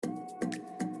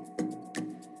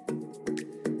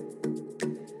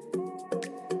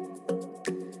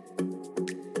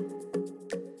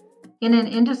In an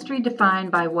industry defined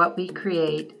by what we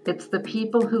create, it's the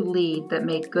people who lead that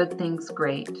make good things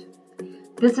great.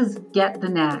 This is Get the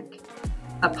Knack,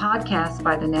 a podcast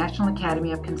by the National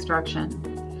Academy of Construction,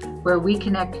 where we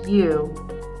connect you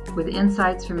with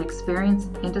insights from experienced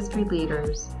industry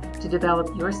leaders to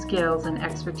develop your skills and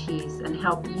expertise and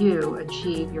help you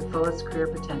achieve your fullest career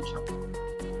potential.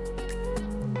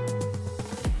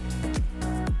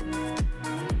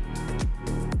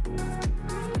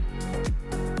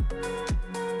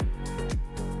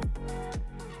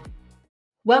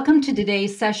 Welcome to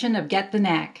today's session of Get the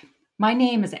Knack. My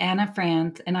name is Anna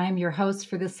Franz, and I am your host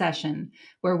for this session,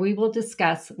 where we will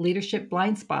discuss leadership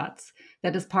blind spots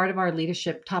that is part of our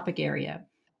leadership topic area.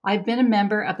 I've been a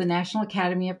member of the National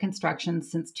Academy of Construction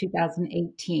since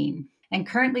 2018 and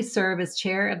currently serve as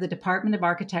chair of the Department of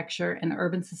Architecture and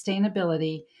Urban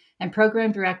Sustainability and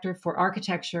program director for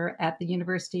architecture at the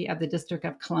University of the District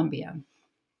of Columbia.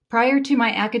 Prior to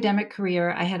my academic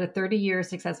career, I had a 30-year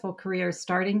successful career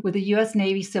starting with the U.S.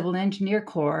 Navy Civil Engineer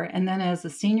Corps and then as a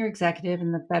senior executive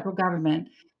in the federal government,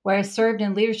 where I served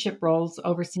in leadership roles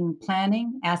overseeing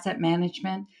planning, asset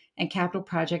management, and capital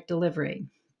project delivery.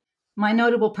 My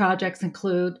notable projects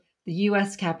include the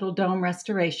U.S. Capitol Dome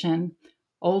restoration,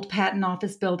 Old Patent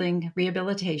Office Building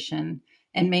rehabilitation,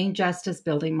 and Main Justice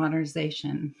Building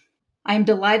modernization. I am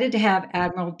delighted to have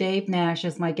Admiral Dave Nash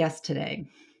as my guest today.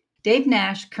 Dave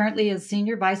Nash currently is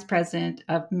Senior Vice President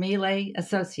of Melee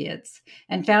Associates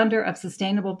and founder of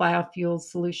Sustainable Biofuels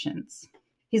Solutions.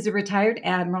 He's a retired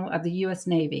admiral of the U.S.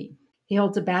 Navy. He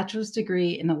holds a bachelor's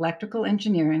degree in electrical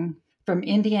engineering from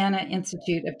Indiana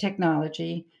Institute of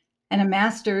Technology and a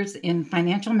master's in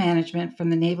financial management from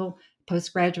the Naval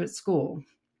Postgraduate School.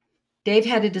 Dave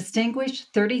had a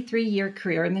distinguished 33-year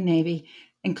career in the Navy,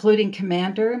 including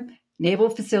Commander, Naval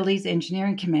Facilities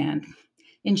Engineering Command.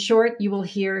 In short, you will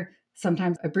hear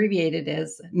sometimes abbreviated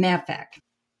as NAVFAC.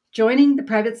 Joining the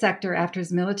private sector after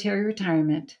his military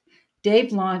retirement,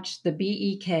 Dave launched the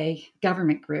BEK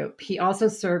Government Group. He also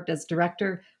served as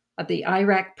director of the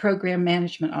Iraq Program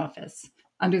Management Office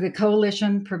under the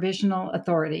Coalition Provisional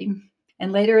Authority,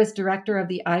 and later as director of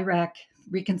the Iraq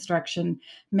Reconstruction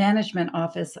Management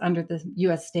Office under the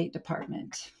U.S. State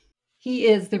Department. He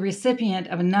is the recipient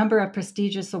of a number of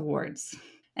prestigious awards,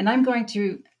 and I'm going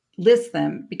to list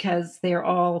them because they are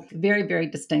all very, very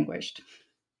distinguished.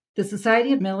 The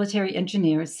Society of Military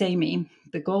Engineers, SAME,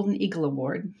 the Golden Eagle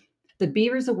Award, the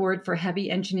Beavers Award for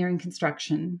Heavy Engineering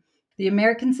Construction, the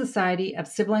American Society of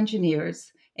Civil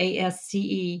Engineers,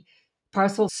 ASCE,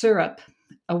 Parcel Syrup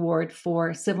Award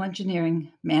for Civil Engineering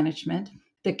Management,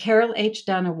 the Carol H.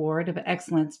 Dunn Award of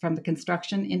Excellence from the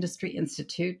Construction Industry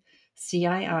Institute,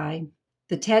 CII,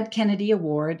 the Ted Kennedy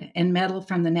Award and Medal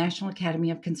from the National Academy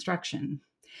of Construction,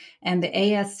 and the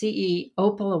ASCE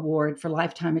Opal Award for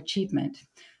Lifetime Achievement,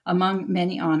 among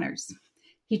many honors.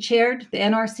 He chaired the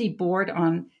NRC Board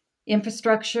on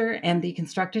Infrastructure and the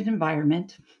Constructed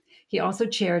Environment. He also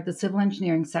chaired the Civil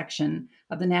Engineering section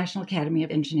of the National Academy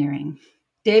of Engineering.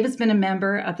 Dave has been a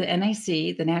member of the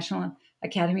NAC, the National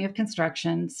Academy of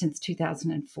Construction, since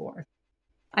 2004.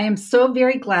 I am so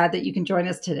very glad that you can join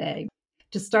us today.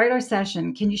 To start our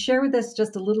session, can you share with us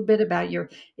just a little bit about your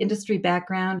industry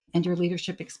background and your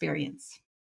leadership experience?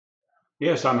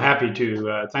 Yes, I'm happy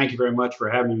to. Thank you very much for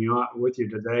having me on with you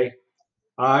today.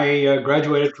 I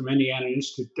graduated from Indiana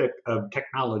Institute of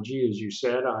Technology, as you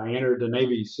said. I entered the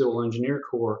Navy Civil Engineer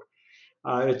Corps.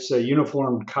 It's a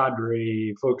uniformed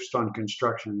cadre focused on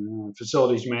construction,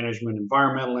 facilities management,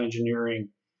 environmental engineering,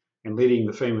 and leading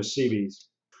the famous Seabees.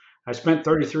 I spent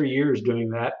 33 years doing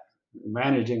that,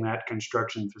 managing that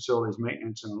construction, facilities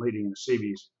maintenance, and leading the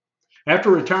Seabees. After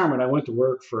retirement, I went to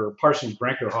work for Parsons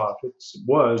Brinckerhoff. It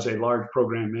was a large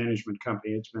program management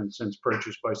company. It's been since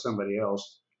purchased by somebody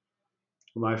else.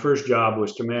 My first job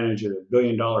was to manage a $1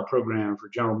 billion program for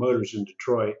General Motors in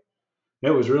Detroit.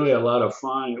 It was really a lot of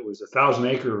fun. It was a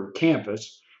 1,000-acre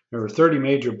campus. There were 30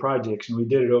 major projects, and we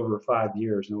did it over 5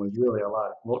 years, and it was really a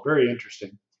lot. Well, very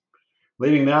interesting.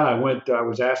 Leaving that, I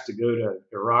was asked to go to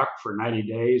Iraq for 90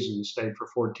 days and stayed for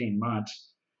 14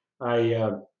 months.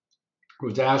 I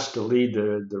was asked to lead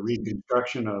the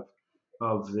reconstruction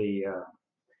of the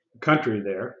country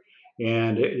there,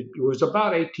 and it was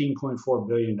about $18.4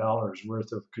 billion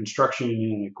worth of construction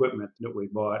and equipment that we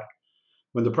bought.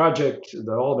 When the project,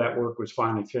 all that work was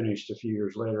finally finished a few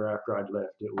years later after I'd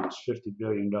left, it was $50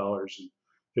 billion and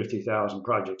 50,000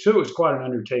 projects. So it was quite an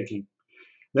undertaking.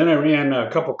 Then I ran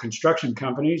a couple construction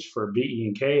companies for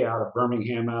BE&K out of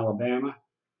Birmingham, Alabama.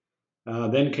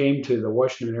 Then came to the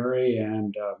Washington area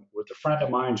and with a friend of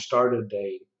mine started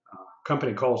a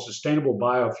company called Sustainable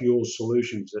Biofuels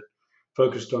Solutions that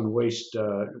focused on waste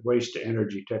to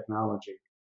energy technology.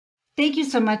 Thank you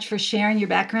so much for sharing your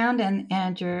background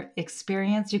and your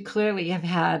experience. You clearly have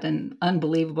had an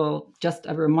unbelievable, just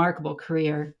a remarkable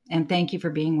career. And thank you for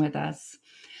being with us.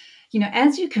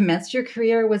 As you commenced your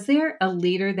career, was there a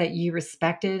leader that you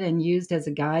respected and used as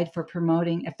a guide for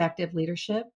promoting effective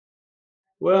leadership?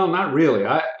 Well, not really.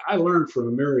 I learned from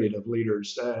a myriad of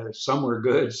leaders. Some were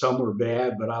good, some were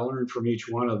bad, but I learned from each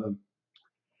one of them.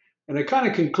 And I kind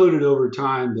of concluded over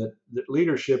time that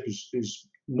leadership is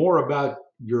more about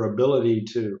your ability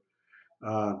to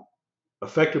uh,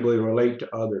 effectively relate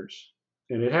to others.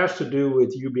 And it has to do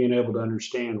with you being able to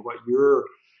understand what your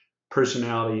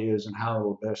personality is and how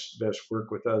it'll best work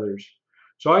with others.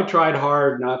 So I tried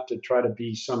hard not to try to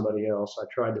be somebody else. I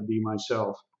tried to be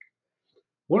myself.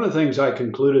 One of the things I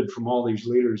concluded from all these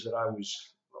leaders that I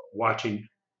was watching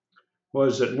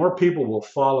was that more people will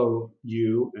follow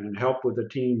you and help with the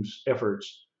team's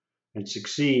efforts and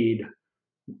succeed.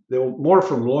 They'll more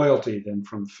from loyalty than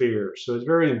from fear. So it's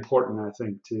very important, I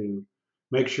think, to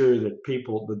make sure that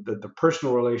that the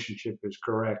personal relationship is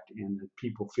correct and that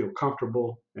people feel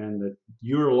comfortable and that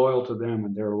you're loyal to them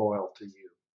and they're loyal to you.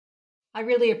 I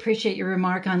really appreciate your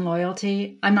remark on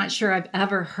loyalty. I'm not sure I've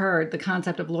ever heard the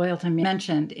concept of loyalty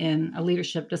mentioned in a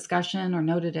leadership discussion or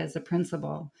noted as a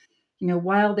principle.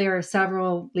 While there are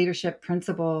several leadership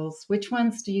principles, which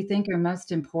ones do you think are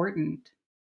most important?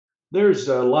 There's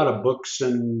a lot of books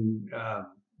and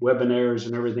webinars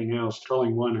and everything else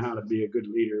telling one how to be a good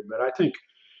leader, but I think,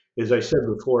 as I said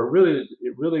before,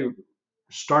 it really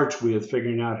starts with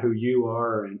figuring out who you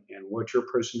are and what your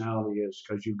personality is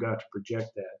because you've got to project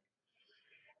that.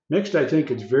 Next, I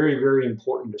think it's very, very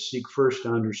important to seek first to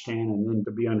understand and then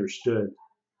to be understood.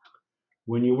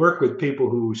 When you work with people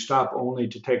who stop only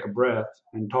to take a breath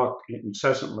and talk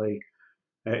incessantly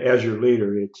as your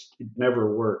leader, it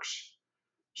never works.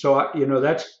 So,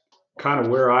 that's kind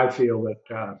of where I feel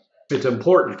that it's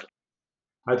important.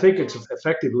 I think it's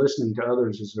effective listening to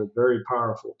others is a very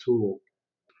powerful tool.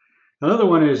 Another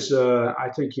one is, I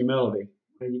think, humility.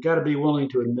 And you got to be willing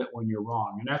to admit when you're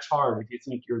wrong, and that's hard if you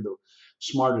think you're the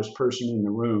smartest person in the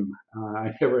room.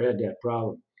 I never had that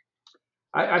problem.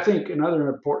 I think another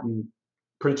important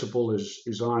principle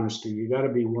is honesty. You got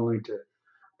to be willing to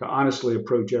honestly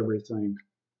approach everything.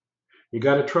 You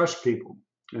got to trust people,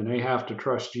 and they have to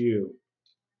trust you.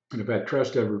 And if that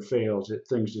trust ever fails,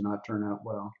 things do not turn out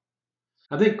well.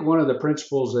 I think one of the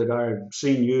principles that I've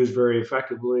seen used very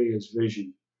effectively is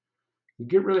vision.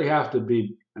 Really have to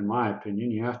be, in my opinion,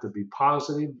 you have to be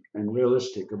positive and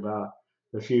realistic about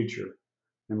the future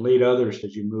and lead others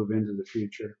as you move into the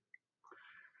future.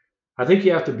 I think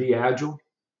you have to be agile.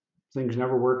 Things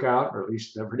never work out, or at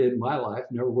least never did in my life,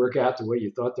 never work out the way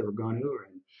you thought they were going to,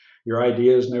 and your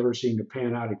ideas never seem to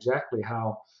pan out exactly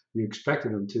how you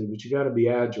expected them to, but you got to be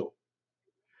agile.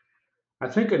 I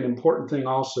think an important thing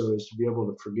also is to be able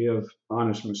to forgive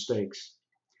honest mistakes.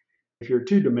 If you're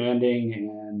too demanding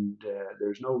and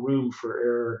there's no room for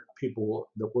error, people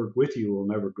that work with you will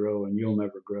never grow and you'll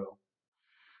never grow.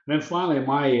 And then finally,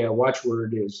 my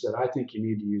watchword is that I think you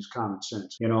need to use common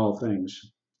sense in all things.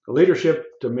 Leadership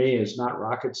to me is not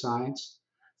rocket science.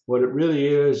 What it really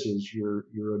is your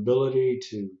ability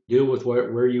to deal with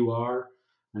where you are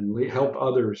and help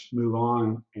others move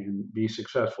on and be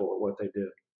successful at what they do.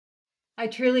 I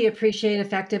truly appreciate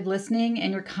effective listening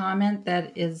and your comment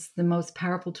that is the most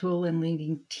powerful tool in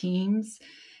leading teams.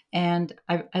 And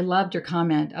I loved your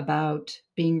comment about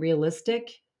being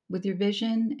realistic with your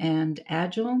vision and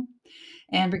agile.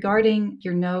 And regarding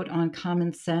your note on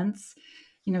common sense,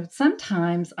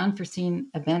 sometimes unforeseen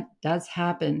event does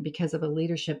happen because of a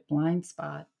leadership blind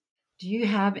spot. Do you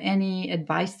have any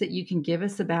advice that you can give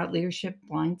us about leadership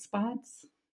blind spots?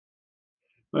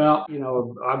 Well,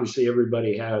 obviously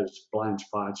everybody has blind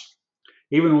spots.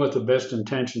 Even with the best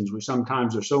intentions, we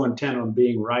sometimes are so intent on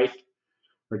being right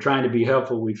or trying to be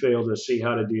helpful, we fail to see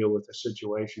how to deal with the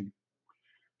situation.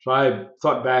 So I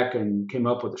thought back and came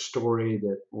up with a story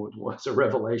that was a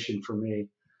revelation for me.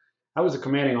 I was a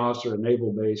commanding officer at a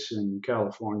naval base in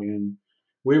California, and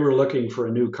we were looking for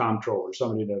a new comptroller,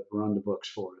 somebody to run the books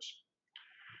for us.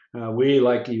 We,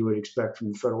 like you would expect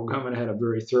from the federal government, had a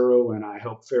very thorough and I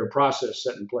hope fair process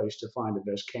set in place to find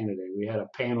the best candidate. We had a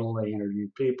panel, they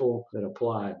interviewed people that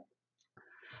applied.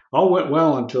 All went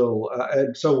well until,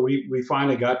 and so we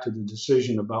finally got to the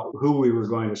decision about who we were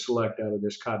going to select out of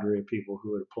this cadre of people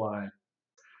who had applied.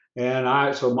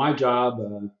 So my job,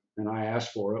 and I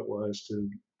asked for it, was to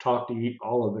talk to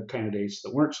all of the candidates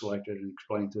that weren't selected and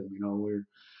explain to them,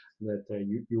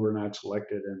 you were not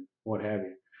selected and what have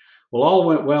you. Well, all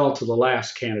went well to the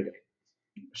last candidate.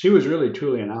 She was really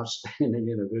truly an outstanding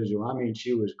individual. I mean,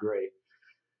 she was great.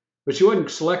 But she wasn't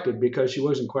selected because she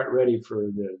wasn't quite ready for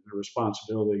the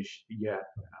responsibilities yet.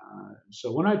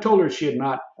 So when I told her she had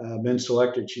not been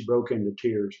selected, she broke into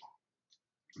tears.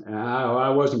 I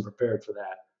wasn't prepared for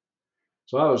that.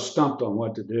 So I was stumped on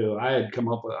what to do. I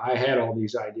had all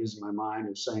these ideas in my mind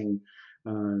of saying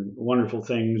wonderful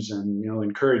things and,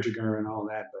 encouraging her and all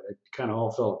that, but it kind of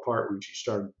all fell apart when she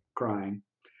started crying.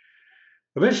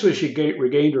 Eventually, she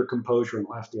regained her composure and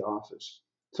left the office.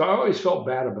 So I always felt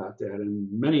bad about that. And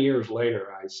many years later,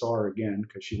 I saw her again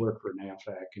because she worked for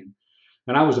NAVFAC,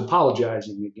 and I was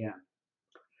apologizing again.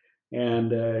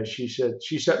 And she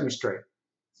set me straight.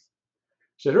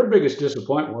 She said her biggest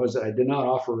disappointment was that I did not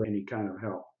offer her any kind of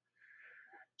help.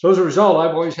 So as a result,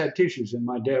 I've always had tissues in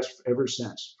my desk ever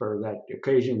since for that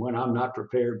occasion when I'm not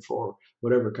prepared for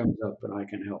whatever comes up and I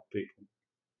can help people.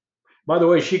 By the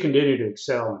way, she continued to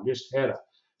excel and just has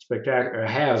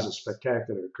a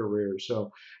spectacular career.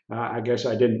 So I guess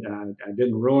I didn't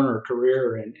ruin her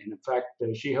career, and in fact,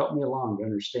 she helped me along to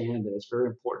understand that it's very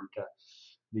important to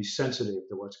be sensitive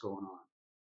to what's going on.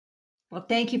 Well,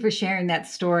 thank you for sharing that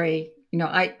story.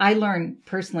 I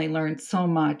personally learned so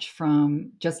much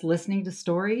from just listening to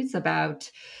stories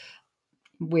about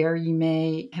where you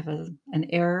may have an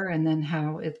error and then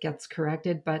how it gets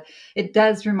corrected. But it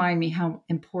does remind me how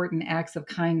important acts of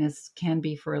kindness can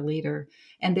be for a leader.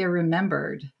 And they're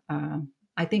remembered,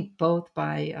 I think, both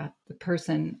by the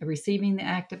person receiving the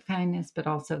act of kindness, but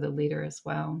also the leader as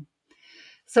well.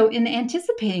 So, in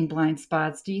anticipating blind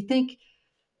spots, do you think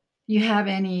you have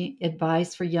any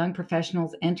advice for young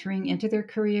professionals entering into their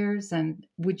careers? And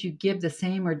would you give the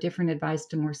same or different advice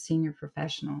to more senior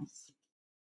professionals?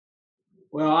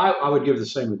 Well, I would give the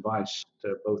same advice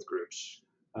to both groups.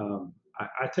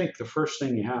 I think the first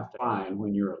thing you have to find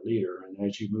when you're a leader and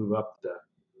as you move up the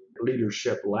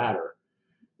leadership ladder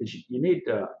is you need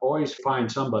to always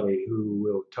find somebody who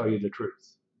will tell you the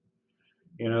truth.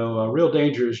 A real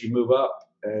danger as you move up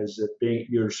is that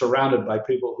you're surrounded by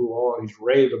people who always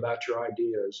rave about your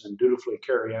ideas and dutifully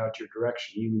carry out your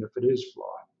direction, even if it is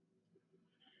flawed.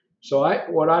 So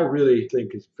what I really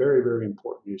think is very, very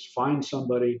important is find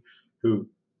somebody who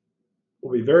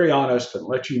will be very honest and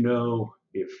let you know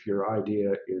if your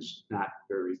idea is not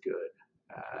very good.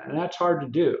 And that's hard to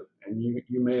do. And you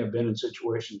may have been in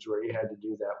situations where you had to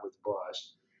do that with the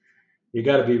boss. You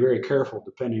got to be very careful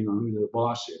depending on who the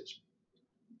boss is.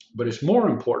 But it's more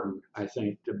important, I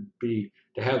think,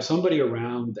 to have somebody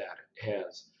around that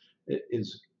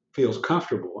feels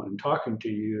comfortable in talking to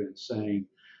you and saying,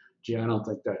 "Gee, I don't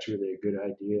think that's really a good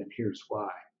idea, and here's why."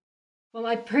 Well,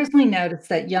 I personally noticed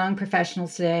that young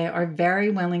professionals today are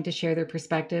very willing to share their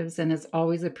perspectives and is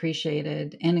always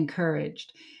appreciated and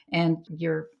encouraged. And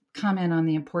your comment on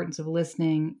the importance of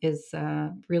listening is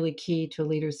really key to a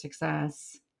leader's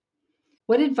success.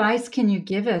 What advice can you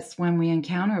give us when we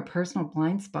encounter a personal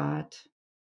blind spot?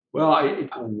 Well,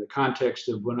 in the context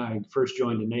of when I first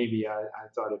joined the Navy, I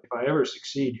thought if I ever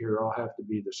succeed here, I'll have to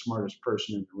be the smartest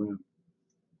person in the room.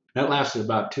 That lasted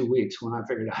about 2 weeks when I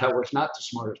figured out I was not the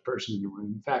smartest person in the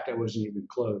room. In fact, I wasn't even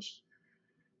close.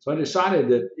 So I decided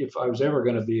that if I was ever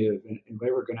going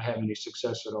to have any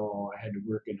success at all, I had to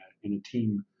work in a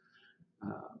team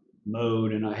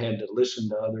mode, and I had to listen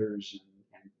to others and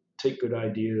take good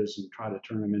ideas and try to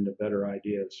turn them into better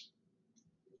ideas.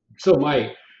 So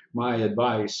my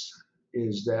advice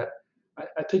is that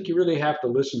I think you really have to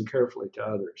listen carefully to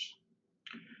others.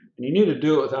 And you need to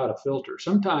do it without a filter.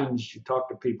 Sometimes you talk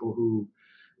to people who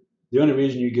the only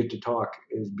reason you get to talk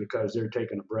is because they're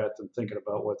taking a breath and thinking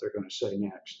about what they're going to say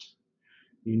next.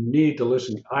 You need to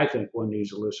listen. I think one needs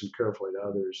to listen carefully to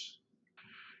others.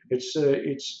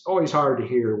 It's always hard to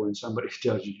hear when somebody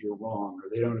tells you you're wrong or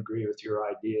they don't agree with your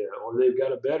idea or they've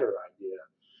got a better idea.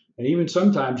 And even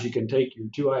sometimes you can take your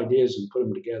two ideas and put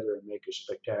them together and make a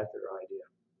spectacular idea.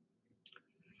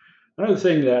 Another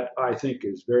thing that I think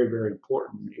is very, very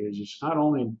important is it's not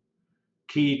only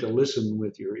key to listen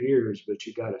with your ears, but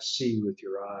you got to see with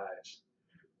your eyes.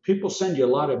 People send you a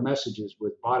lot of messages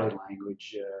with body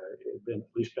language, at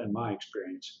least been my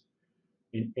experience.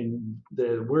 And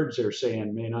the words they're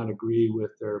saying may not agree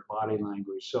with their body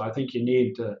language. So I think you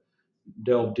need to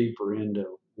delve deeper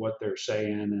into what they're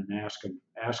saying and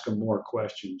ask them more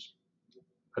questions.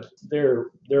 But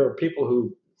there are people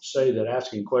who say that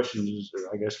asking questions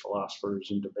are, I guess, philosophers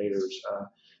and debaters.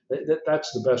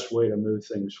 That's the best way to move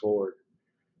things forward.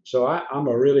 So I'm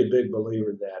a really big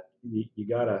believer that you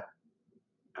got to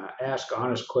ask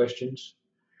honest questions,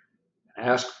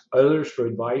 ask others for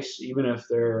advice, even if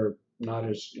they're not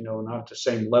not at the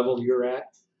same level you're at,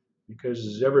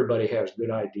 because everybody has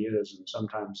good ideas and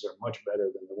sometimes they're much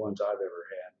better than the ones I've ever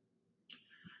had.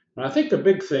 And I think the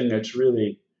big thing that's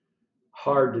really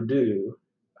hard to do,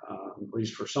 at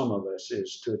least for some of us,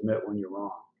 is to admit when you're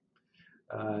wrong.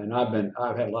 And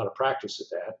I've had a lot of practice at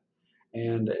that,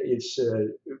 and it's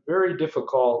very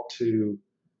difficult to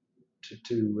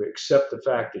accept the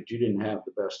fact that you didn't have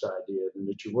the best idea and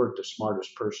that you weren't the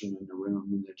smartest person in the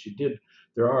room and that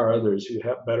there are others who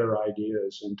have better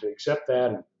ideas, and to accept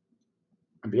that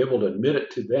and be able to admit it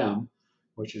to them,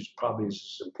 which is probably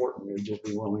as important as just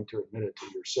be willing to admit it to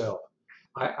yourself.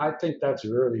 I think that's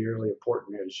really, really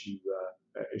important as you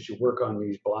work on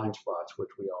these blind spots, which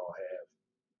we all have.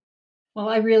 Well,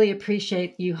 I really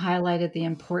appreciate you highlighted the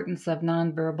importance of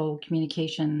nonverbal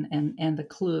communication and the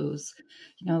clues.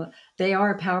 They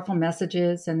are powerful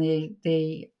messages, and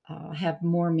they have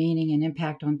more meaning and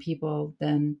impact on people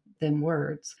than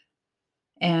words.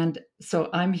 And so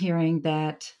I'm hearing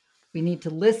that we need to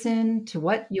listen to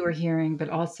what you are hearing, but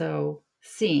also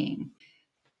seeing.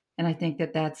 And I think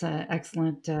that that's an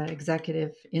excellent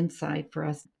executive insight for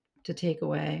us to take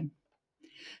away.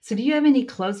 So do you have any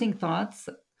closing thoughts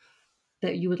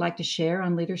that you would like to share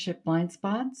on leadership blind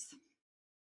spots?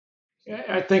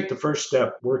 I think the first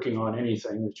step working on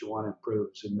anything that you want to improve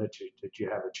is admit that you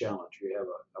have a challenge, you have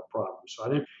a problem. So I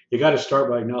think you got to start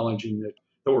by acknowledging that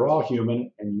we're all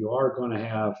human and you are going to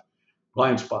have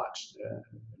blind spots.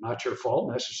 Not your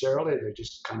fault necessarily, they're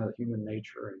just kind of human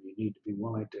nature, and you need to be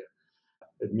willing to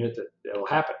admit that it'll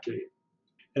happen to you.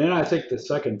 And then I think the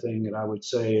second thing that I would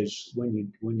say is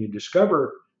when you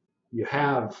discover you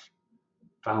have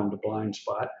found a blind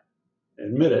spot,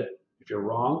 admit it. If you're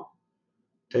wrong,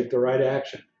 take the right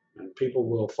action, and people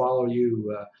will follow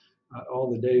you all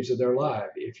the days of their life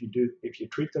if you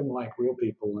treat them like real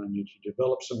people and you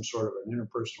develop some sort of an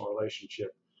interpersonal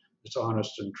relationship that's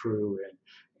honest and true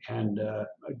and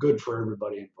good for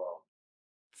everybody involved.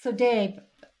 So Dave,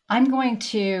 I'm going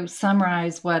to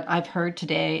summarize what I've heard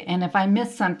today, and if I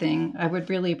missed something, I would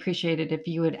really appreciate it if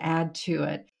you would add to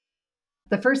it.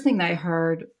 The first thing that I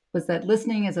heard was that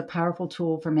listening is a powerful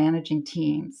tool for managing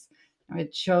teams.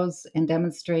 It shows and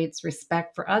demonstrates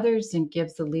respect for others and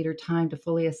gives the leader time to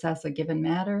fully assess a given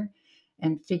matter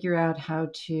and figure out how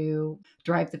to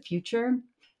drive the future.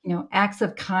 Acts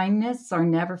of kindness are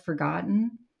never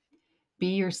forgotten.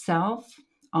 Be yourself,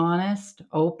 honest,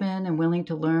 open, and willing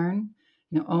to learn.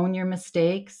 Own your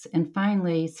mistakes, and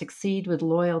finally, succeed with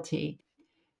loyalty.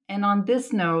 And on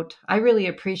this note, I really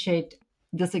appreciate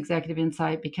this executive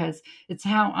insight because it's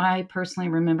how I personally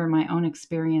remember my own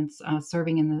experience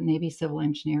serving in the Navy Civil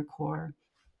Engineer Corps.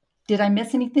 Did I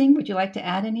miss anything? Would you like to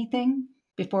add anything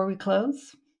before we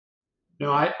close?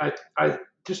 No, I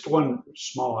just one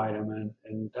small item,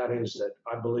 and that is that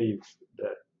I believe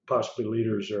that possibly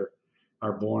leaders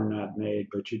are born, not made,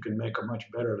 but you can make a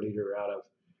much better leader out of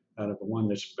one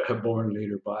that's a born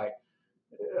leader by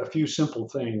a few simple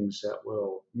things that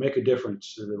will make a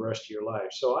difference to the rest of your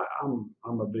life. So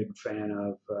I'm a big fan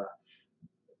of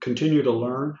continue to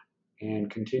learn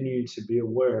and continue to be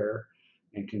aware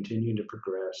and continue to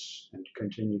progress and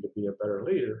continue to be a better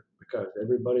leader, because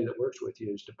everybody that works with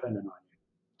you is dependent on you.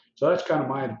 So that's kind of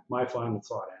my final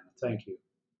thought, Anna. Thank you.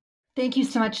 Thank you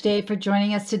so much, Dave, for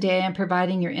joining us today and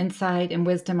providing your insight and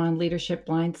wisdom on leadership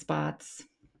blind spots.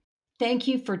 Thank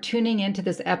you for tuning into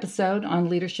this episode on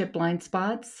Leadership Blind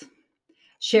Spots.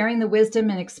 Sharing the wisdom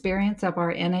and experience of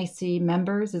our NAC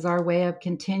members is our way of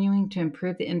continuing to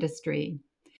improve the industry.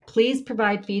 Please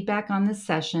provide feedback on this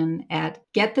session at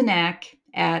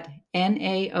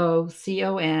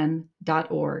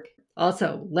getthenac@naocon.org.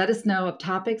 Also, let us know of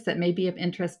topics that may be of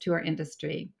interest to our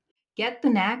industry. Get the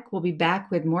Knack will be back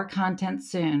with more content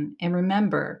soon. And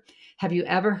remember, have you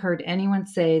ever heard anyone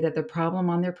say that the problem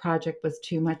on their project was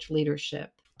too much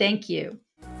leadership? Thank you.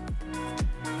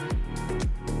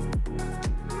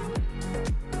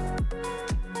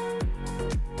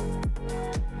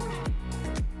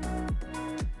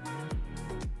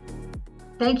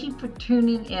 Thank you for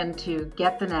tuning in to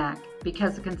Get the Knack,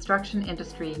 because the construction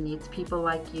industry needs people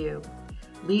like you,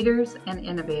 leaders and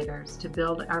innovators, to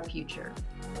build our future.